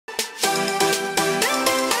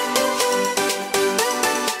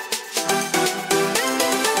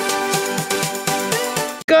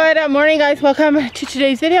Good morning, guys. Welcome to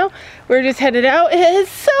today's video. We're just headed out. It is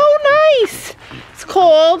so nice. It's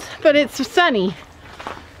cold, but it's sunny.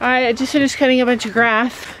 I just finished cutting a bunch of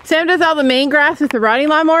grass. Sam does all the main grass with the riding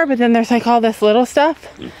lawnmower, but then there's like all this little stuff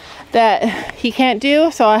that he can't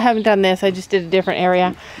do, so I haven't done this. I just did a different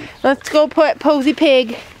area. Let's go put Posy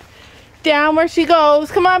Pig down where she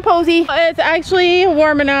goes. Come on, Posy. It's actually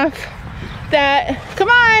warm enough that, come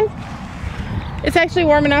on. It's actually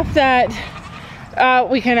warm enough that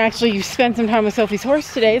we can actually spend some time with Sophie's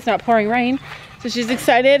horse today. It's not pouring rain, so she's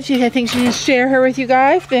excited. I think she can share her with you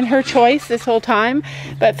guys. Been her choice this whole time,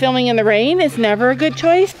 but filming in the rain is never a good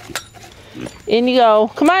choice. In you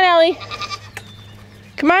go. Come on, Ellie.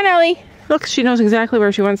 Come on, Ellie. Look, she knows exactly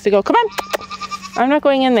where she wants to go. Come on. I'm not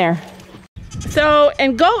going in there. So,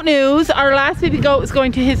 in goat news, our last baby goat is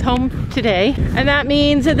going to his home today, and that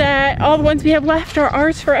means that all the ones we have left are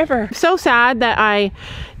ours forever. I'm so sad that I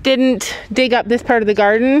didn't dig up this part of the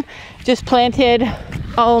garden, just planted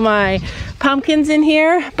all my pumpkins in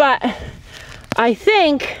here, but I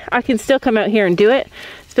think I can still come out here and do it,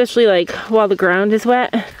 especially like while the ground is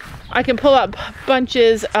wet. I can pull up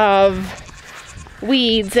bunches of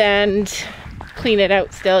weeds and clean it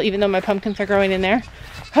out still, even though my pumpkins are growing in there.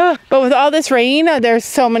 But with all this rain, there's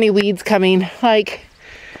so many weeds coming. Like,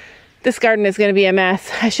 this garden is going to be a mess.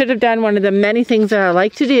 I should have done one of the many things that I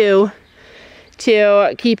like to do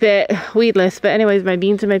to keep it weedless. But anyways, my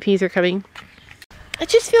beans and my peas are coming. It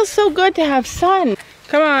just feels so good to have sun.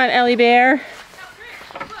 Come on, Ellie Bear.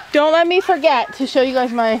 Don't let me forget to show you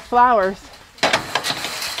guys my flowers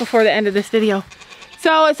before the end of this video.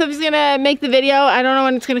 So Sophie's gonna make the video. I don't know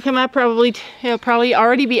when it's gonna come up. It'll probably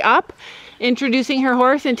already be up, introducing her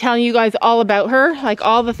horse and telling you guys all about her, like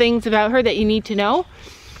all the things about her that you need to know.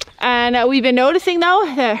 And we've been noticing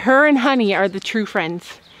though that her and Honey are the true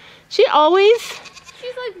friends. She's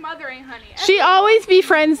like mothering Honey. She always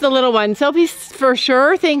befriends the little one. Sophie for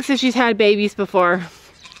sure thinks that she's had babies before.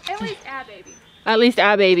 At least a baby. At least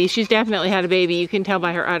a baby. She's definitely had a baby. You can tell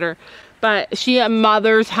by her udder. But she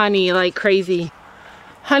mothers Honey like crazy.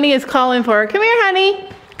 Honey is calling for her. Come here, Honey.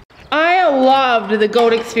 I loved the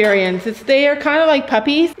goat experience. They are kind of like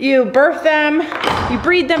puppies. You birth them, you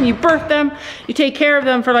breed them, you birth them, you take care of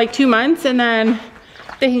them for like 2 months, and then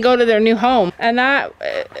they can go to their new home. And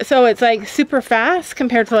so it's like super fast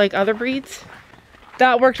compared to like other breeds.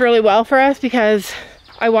 That worked really well for us because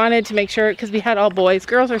I wanted to make sure, because we had all boys.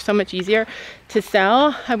 Girls are so much easier to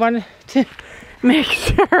sell. I wanted to make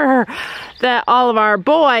sure that all of our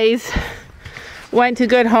boys went to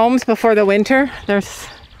good homes before the winter. There's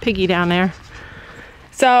Piggy down there.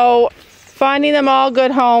 So finding them all good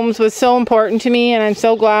homes was so important to me, and I'm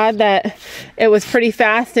so glad that it was pretty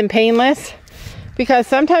fast and painless, because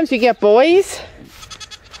sometimes you get boys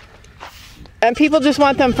and people just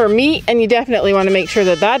want them for meat, and you definitely want to make sure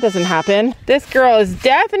that that doesn't happen. This girl is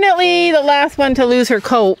definitely the last one to lose her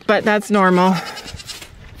coat, but that's normal.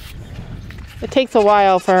 It takes a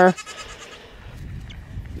while for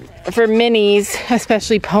minis,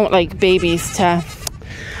 especially like babies, to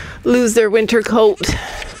lose their winter coat.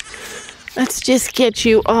 Let's just get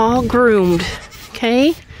you all groomed,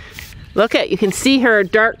 okay? Look you can see her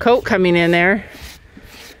dark coat coming in there.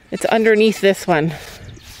 It's underneath this one.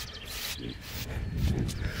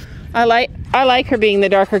 I like her being the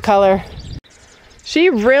darker color.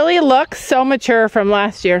 She really looks so mature from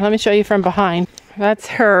last year. Let me show you from behind. That's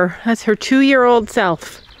her 2-year-old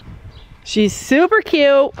self. She's super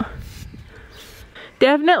cute.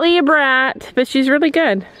 Definitely a brat, but she's really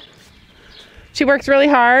good. She works really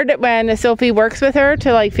hard when Sophie works with her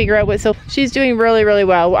to like figure out what she's doing really, really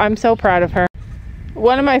well. I'm so proud of her.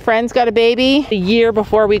 One of my friends got a baby a year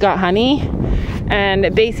before we got Honey,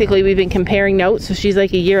 and basically we've been comparing notes, so she's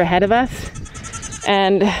like a year ahead of us.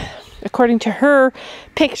 And according to her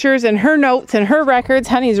pictures and her notes and her records,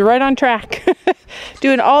 Honey's right on track.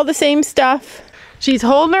 Doing all the same stuff. She's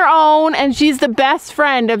holding her own, and she's the best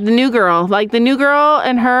friend of the new girl. Like, the new girl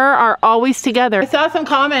and her are always together. I saw some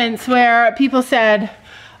comments where people said,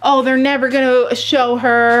 oh, they're never gonna show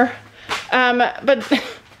her. But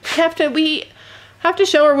we have to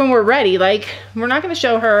show her when we're ready. Like, we're not gonna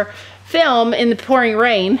show her film in the pouring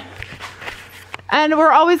rain. And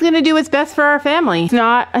we're always gonna do what's best for our family. It's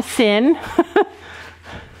not a sin.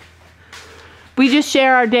 We just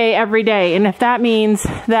share our day every day. And if that means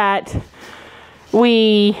that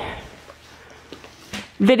we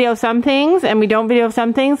video some things and we don't video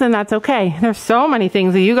some things, then that's okay. There's so many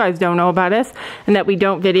things that you guys don't know about us and that we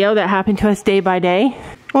don't video that happen to us day by day.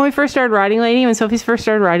 When we first started riding Lady, when Sophie's first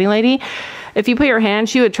started riding Lady, if you put your hand,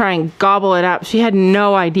 she would try and gobble it up. She had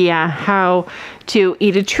no idea how to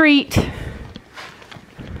eat a treat.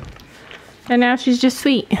 And now she's just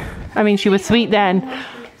sweet. I mean, she was sweet then.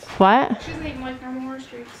 What? She's eating like normal horse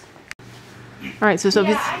treats. Alright, so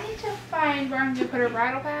Sophie's... Yeah, I need to find where I'm going to put her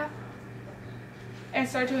bridle path. And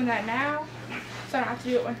start doing that now. So I don't have to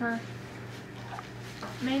do it when her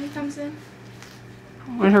mane comes in.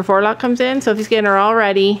 When her forelock comes in, Sophie's getting her all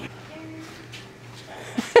ready.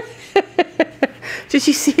 Did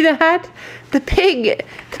you see that? The pigs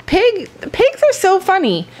are so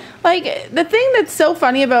funny. Like, the thing that's so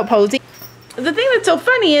funny about Posey, the thing that's so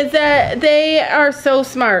funny is that they are so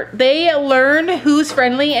smart. They learn who's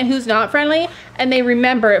friendly and who's not friendly, and they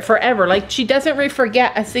remember it forever. Like, she doesn't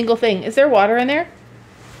forget a single thing. Is there water in there?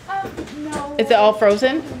 No. Is it all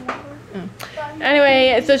frozen? Oh.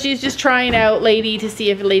 Anyway, so she's just trying out Lady to see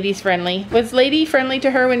if Lady's friendly. Was Lady friendly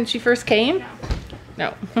to her when she first came?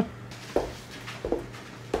 No. No.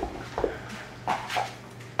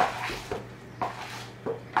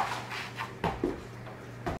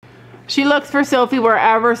 She looks for Sophie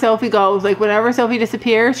wherever Sophie goes. Like, whenever Sophie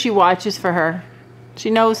disappears, she watches for her. She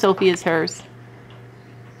knows Sophie is hers.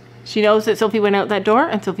 She knows that Sophie went out that door,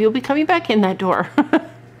 and Sophie will be coming back in that door.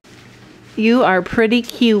 You are pretty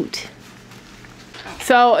cute.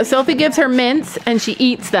 So Sophie gives her mints and she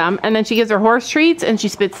eats them, and then she gives her horse treats and she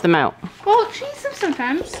spits them out. Well, she eats them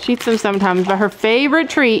sometimes. She eats them sometimes, but her favorite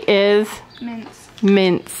treat is Mints.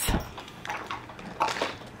 Mints.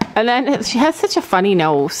 And then she has such a funny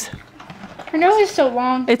nose. Her nose is so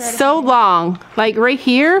long. It's so long. Like right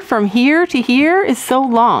here, from here to here is so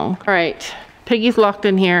long. All right, Piggy's locked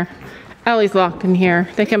in here. Ellie's locked in here.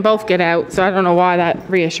 They can both get out, so I don't know why that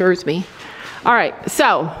reassures me. All right,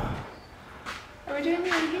 so. Are we doing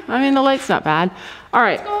the I mean, the light's not bad. All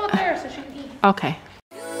right. Let's go up there so she can eat. Okay.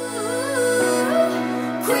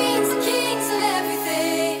 Queens and kings of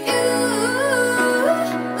everything.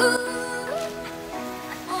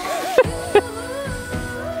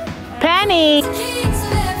 Penny! Kings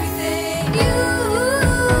of everything.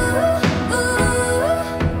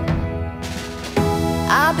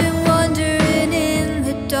 I've been wandering in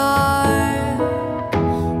the dark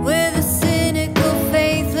with a cynical,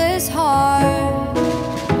 faithless heart.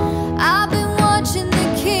 I've been watching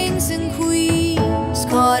the kings and queens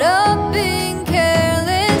caught up in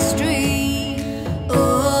careless dreams.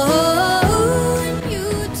 Oh, and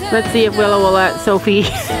you turn Let's see if Willow will let Sophie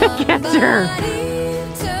get her.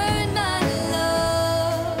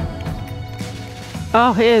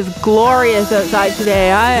 Oh, it is glorious outside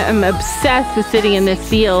today. I am obsessed with sitting in this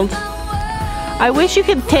field. I wish you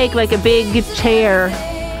could take like a big chair,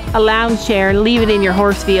 a lounge chair, and leave it in your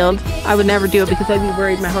horse field. I would never do it because I'd be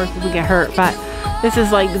worried my horses would get hurt, but this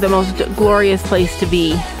is like the most glorious place to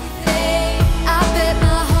be.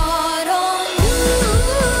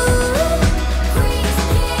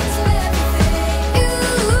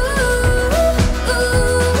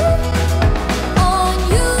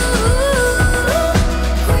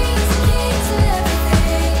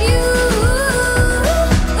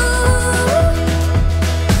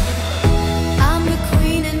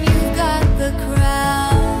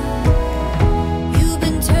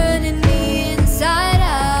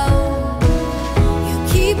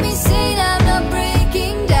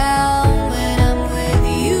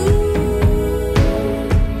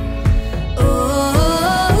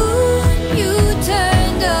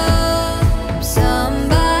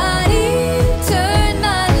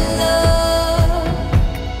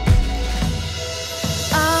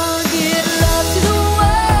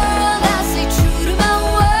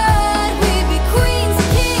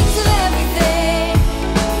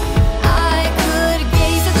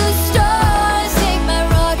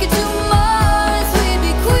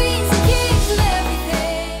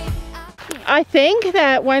 I think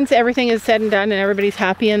that once everything is said and done and everybody's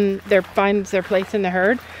happy and finds their place in the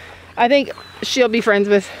herd, I think she'll be friends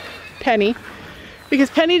with Penny, because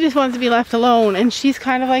Penny just wants to be left alone, and she's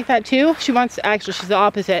kind of like that too. She wants, actually she's the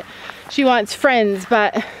opposite. She wants friends,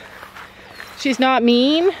 but she's not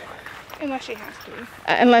mean. Unless she has to be.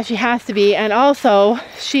 Unless she has to be, and also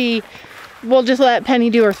she will just let Penny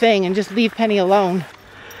do her thing and just leave Penny alone.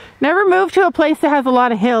 Never move to a place that has a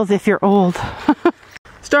lot of hills if you're old.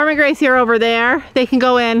 Storm and Gracie are over there. They can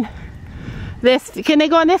go in this, can they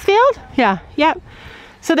go in this field? Yeah, yep.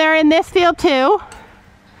 So they're in this field too.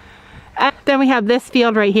 And then we have this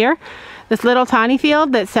field right here. This little tiny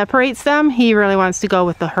field that separates them. He really wants to go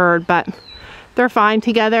with the herd, but they're fine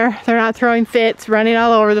together. They're not throwing fits, running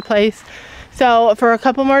all over the place. So for a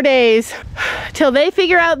couple more days, till they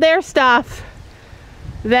figure out their stuff,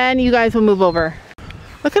 then you guys will move over.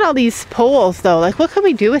 Look at all these poles though. Like, what can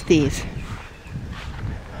we do with these?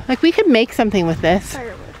 Like, we could make something with this.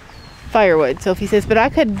 Firewood. Firewood, Sophie says, but I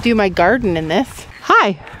could do my garden in this.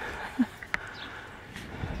 Hi.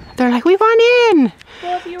 They're like, we want in.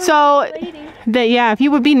 Well, if you were So, lady. yeah, if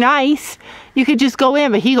you would be nice, you could just go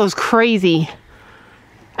in, but he goes crazy.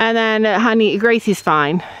 And then honey, Gracie's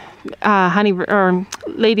fine. Honey, or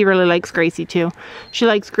Lady really likes Gracie too. She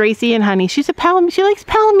likes Gracie and Honey. She likes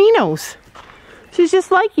Palominos. She's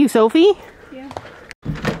just like you, Sophie. Yeah.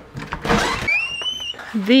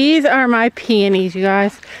 These are my peonies, you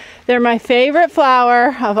guys. They're my favorite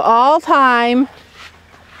flower of all time.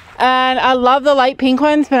 And I love the light pink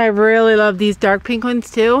ones, but I really love these dark pink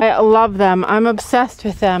ones too. I love them. I'm obsessed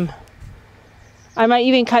with them. I might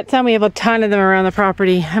even cut some. We have a ton of them around the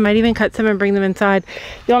property. I might even cut some and bring them inside.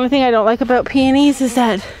 The only thing I don't like about peonies is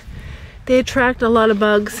that they attract a lot of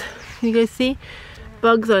bugs. Can you guys see?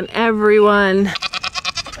 Bugs on everyone.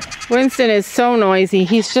 Winston is so noisy.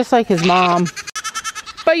 He's just like his mom.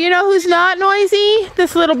 But you know who's not noisy?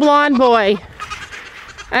 This little blonde boy.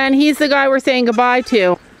 And he's the guy we're saying goodbye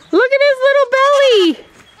to. Look at his little belly.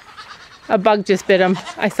 A bug just bit him.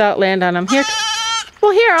 I saw it land on him. Here.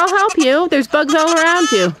 Well, here, I'll help you. There's bugs all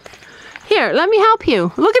around you. Here, let me help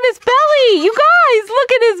you. Look at his belly. You guys,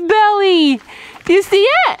 look at his belly. Do you see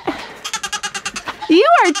it? You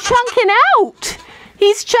are chunking out.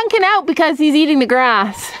 He's chunking out because he's eating the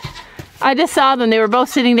grass. I just saw them. They were both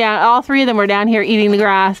sitting down. All three of them were down here eating the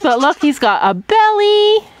grass. But look, he's got a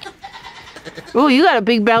belly. Oh, you got a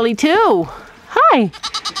big belly too. Hi.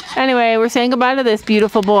 Anyway, we're saying goodbye to this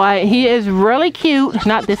beautiful boy. He is really cute.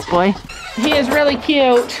 Not this boy. He is really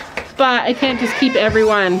cute, but I can't just keep every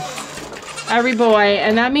boy.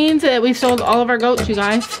 And that means that we sold all of our goats, you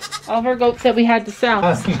guys. All of our goats that we had to sell.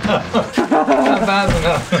 That's enough. Not bad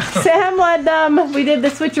enough. Sam led them. We did the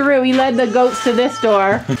switcheroo. He led the goats to this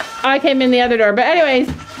door. I came in the other door. But anyways,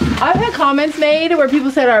 I've had comments made where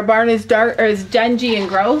people said our barn is dark or is dingy and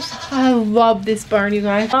gross. I love this barn, you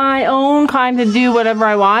guys. I own kind of do whatever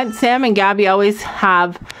I want. Sam and Gabby always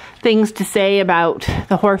have things to say about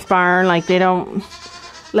the horse barn. Like they don't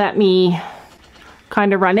let me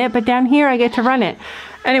kind of run it, but down here I get to run it.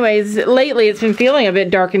 Anyways, lately it's been feeling a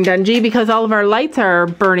bit dark and dingy because all of our lights are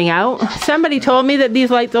burning out. Somebody told me that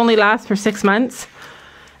these lights only last for 6 months.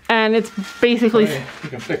 And it's basically... You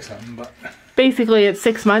can fix them, but... Basically, it's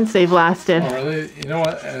 6 months they've lasted. Oh, really? You know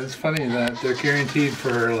what? It's funny that they're guaranteed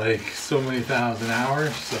for like so many thousand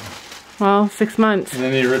hours, so... Well, 6 months. And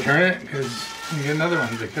then you return it because you get another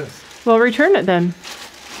one because... Well, return it then.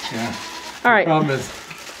 Yeah. All right. The problem is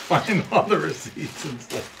finding all the receipts and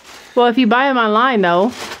stuff. Well, if you buy them online,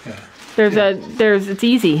 though, yeah. it's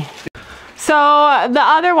easy. So the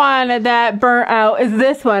other one that burnt out is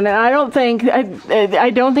this one, and I don't think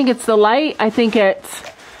it's the light. I think it's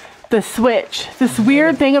the switch. This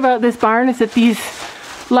weird thing about this barn is that these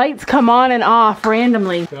lights come on and off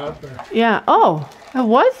randomly. Yeah. Oh, it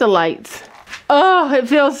was the lights. Oh, it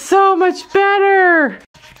feels so much better.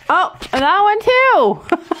 Oh, and that one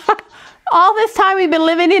too. All this time we've been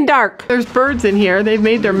living in dark. There's birds in here. They've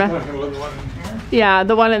made their mess. Yeah,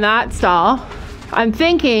 the one in that stall. I'm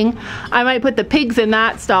thinking I might put the pigs in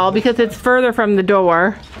that stall because it's further from the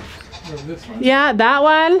door. This one. Yeah, that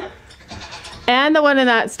one. And the one in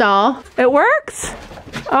that stall. It works?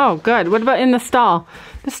 Oh, good. What about in the stall?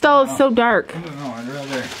 The stall is so dark. I don't know. I'd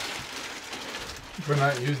rather... We're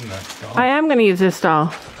not using that stall. I am going to use this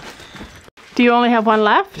stall. Do you only have one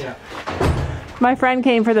left? Yeah. My friend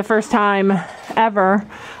came for the first time ever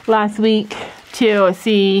last week to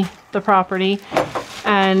see the property,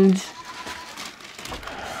 and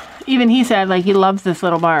even he said like he loves this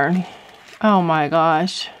little barn. Oh my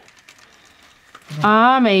gosh.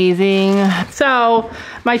 Amazing. So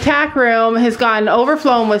my tack room has gotten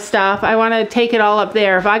overflown with stuff. I want to take it all up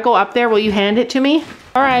there. If I go up there, will you hand it to me?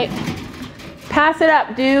 All right. Pass it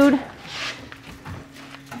up, dude.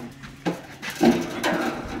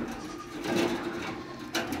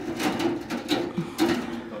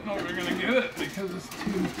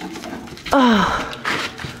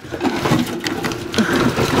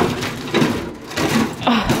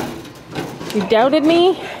 You doubted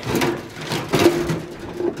me?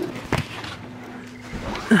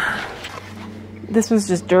 This one's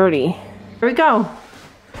just dirty. Here we go.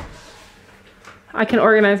 I can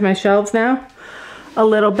organize my shelves now a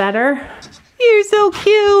little better. You're so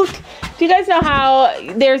cute. Do you guys know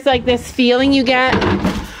how there's like this feeling you get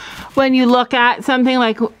when you look at something?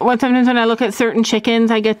 Like sometimes when I look at certain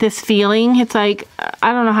chickens, I get this feeling. It's like,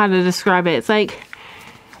 I don't know how to describe it. It's like,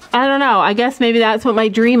 I don't know. I guess maybe that's what my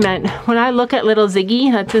dream meant. When I look at little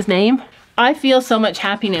Ziggy, that's his name, I feel so much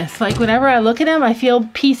happiness. Like whenever I look at him, I feel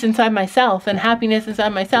peace inside myself and happiness inside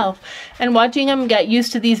myself. And watching him get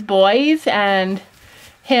used to these boys and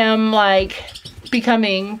him like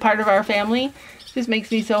becoming part of our family just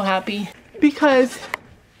makes me so happy. Because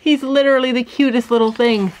He's literally the cutest little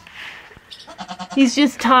thing. He's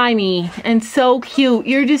just tiny and so cute.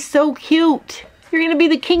 You're just so cute. You're gonna be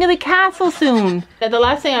the king of the castle soon. The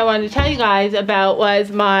last thing I wanted to tell you guys about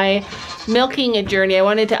was my milking journey. I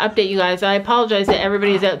wanted to update you guys. I apologize that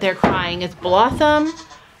everybody's out there crying. It's Blossom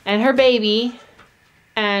and her baby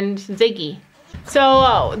and Ziggy.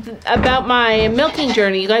 So about my milking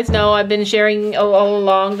journey, you guys know I've been sharing all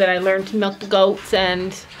along that I learned to milk the goats,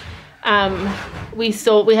 and we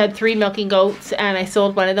had 3 milking goats, and I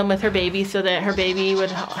sold one of them with her baby so that her baby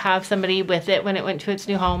would have somebody with it when it went to its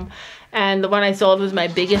new home. And the one I sold was my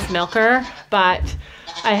biggest milker, but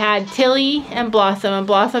I had Tilly and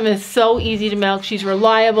Blossom is so easy to milk. She's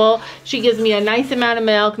reliable. She gives me a nice amount of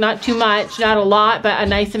milk, not too much, not a lot, but a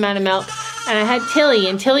nice amount of milk. And I had Tilly,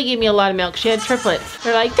 and Tilly gave me a lot of milk. She had triplets.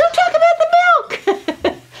 They're like, don't talk about the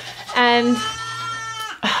milk! And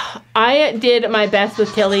I did my best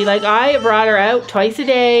with Tilly. Like, I brought her out twice a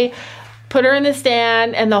day, put her in the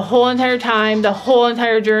stand, and the whole entire time, the whole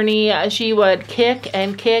entire journey, she would kick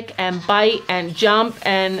and bite and jump,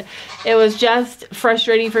 and it was just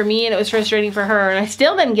frustrating for me, and it was frustrating for her, and I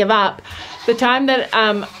still didn't give up. The time that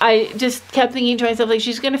I just kept thinking to myself, like,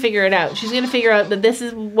 she's gonna figure it out. She's gonna figure out that this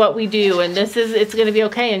is what we do, and it's gonna be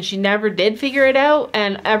okay. And she never did figure it out,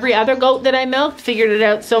 and every other goat that I milked figured it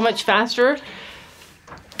out so much faster.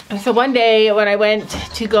 So one day when I went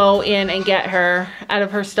to go in and get her out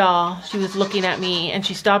of her stall, she was looking at me and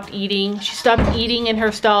she stopped eating. She stopped eating in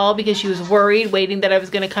her stall because she was worried, waiting that I was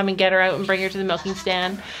going to come and get her out and bring her to the milking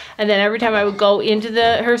stand. And then every time I would go into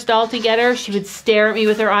her stall to get her, she would stare at me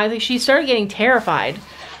with her eyes. Like, she started getting terrified.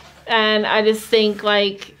 And I just think,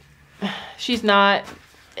 like, it's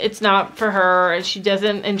not for her. She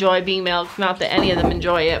doesn't enjoy being milked. Not that any of them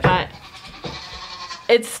enjoy it, but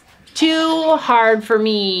it's too hard for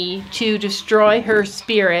me to destroy her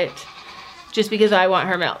spirit just because I want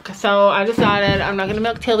her milk. So I decided I'm not going to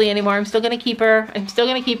milk Tilly anymore. I'm still going to keep her. I'm still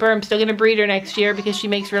going to breed her next year because she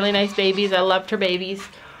makes really nice babies. I loved her babies.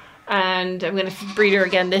 And I'm going to breed her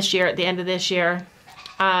again this year, at the end of this year.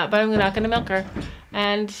 But I'm not going to milk her.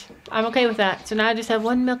 And I'm okay with that. So now I just have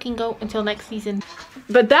 1 milking goat until next season.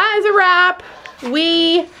 But that is a wrap.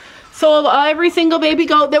 We sold every single baby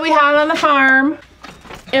goat that we had on the farm.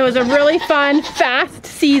 It was a really fun, fast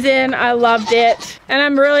season. I loved it. And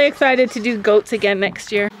I'm really excited to do goats again next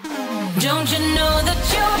year. Don't you know that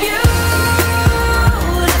you're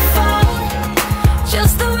beautiful?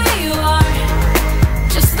 Just the